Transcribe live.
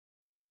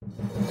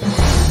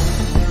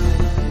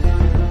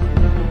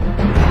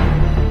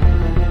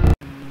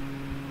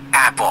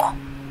Apple.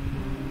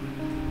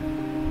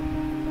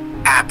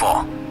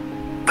 Apple.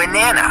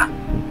 Banana.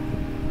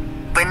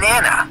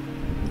 Banana.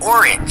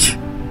 Orange.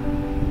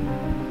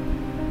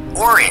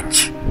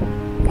 Orange.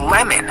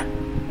 Lemon.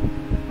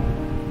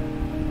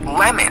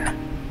 Lemon.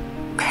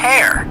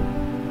 Pear.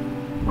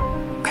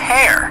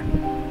 Pear.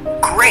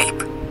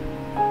 Grape.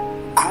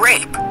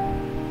 Grape.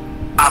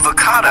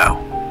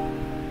 Avocado.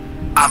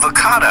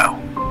 Avocado.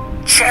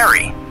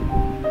 Cherry.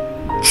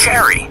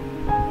 Cherry.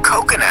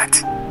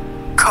 Coconut.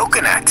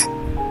 Coconut.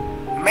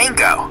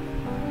 Mango.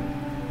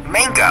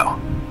 Mango.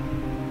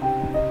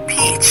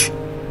 Peach.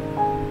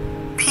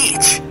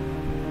 Peach.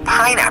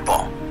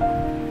 Pineapple.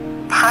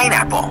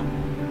 Pineapple.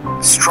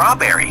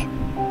 Strawberry.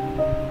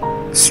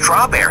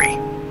 Strawberry.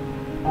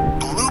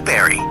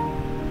 Blueberry.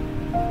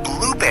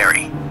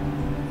 Blueberry.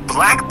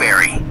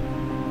 Blackberry.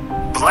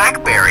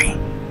 Blackberry.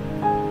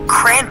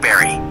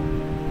 Cranberry.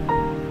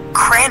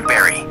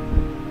 Cranberry.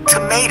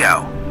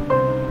 Tomato.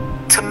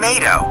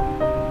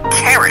 Tomato.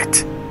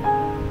 Carrot.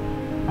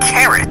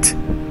 Carrot.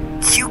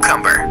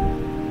 Cucumber.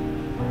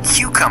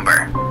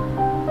 Cucumber.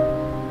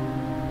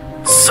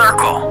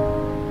 Circle.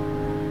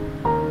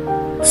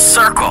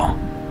 Circle.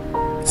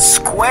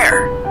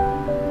 Square.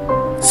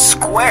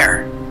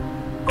 Square.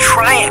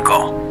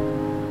 Triangle.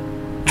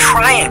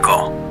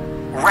 Triangle.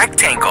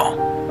 Rectangle.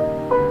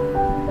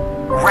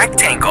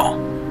 Rectangle.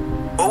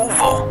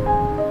 Oval.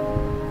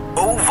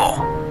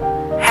 Oval.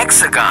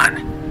 Hexagon.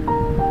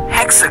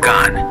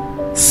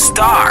 Hexagon.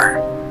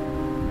 Star.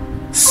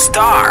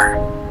 Star.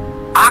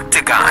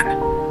 Octagon.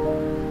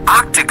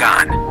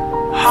 Octagon.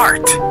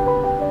 Heart.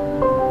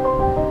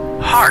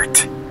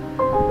 Heart.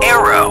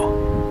 Arrow.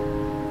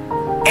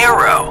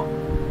 Arrow.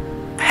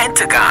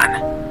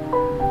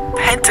 Pentagon.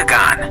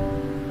 Pentagon.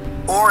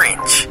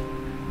 Orange.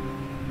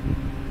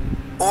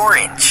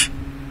 Orange.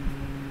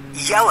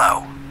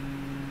 Yellow.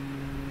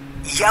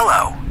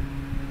 Yellow.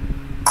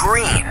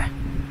 Green.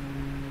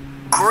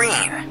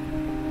 Green.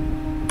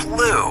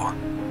 Blue.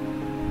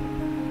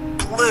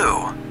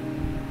 Blue.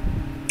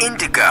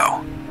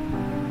 Indigo.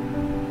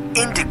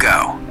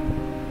 Indigo.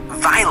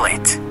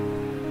 Violet.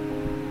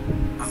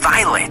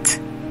 Violet.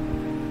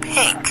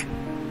 Pink.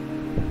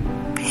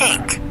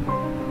 Pink.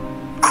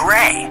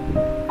 Gray.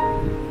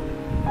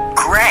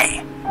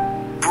 Gray.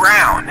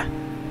 Brown.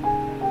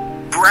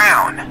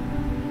 Brown.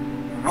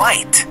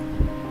 White.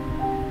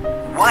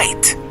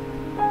 White.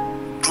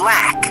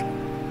 Black.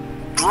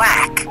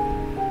 Black.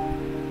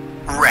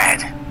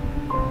 Red.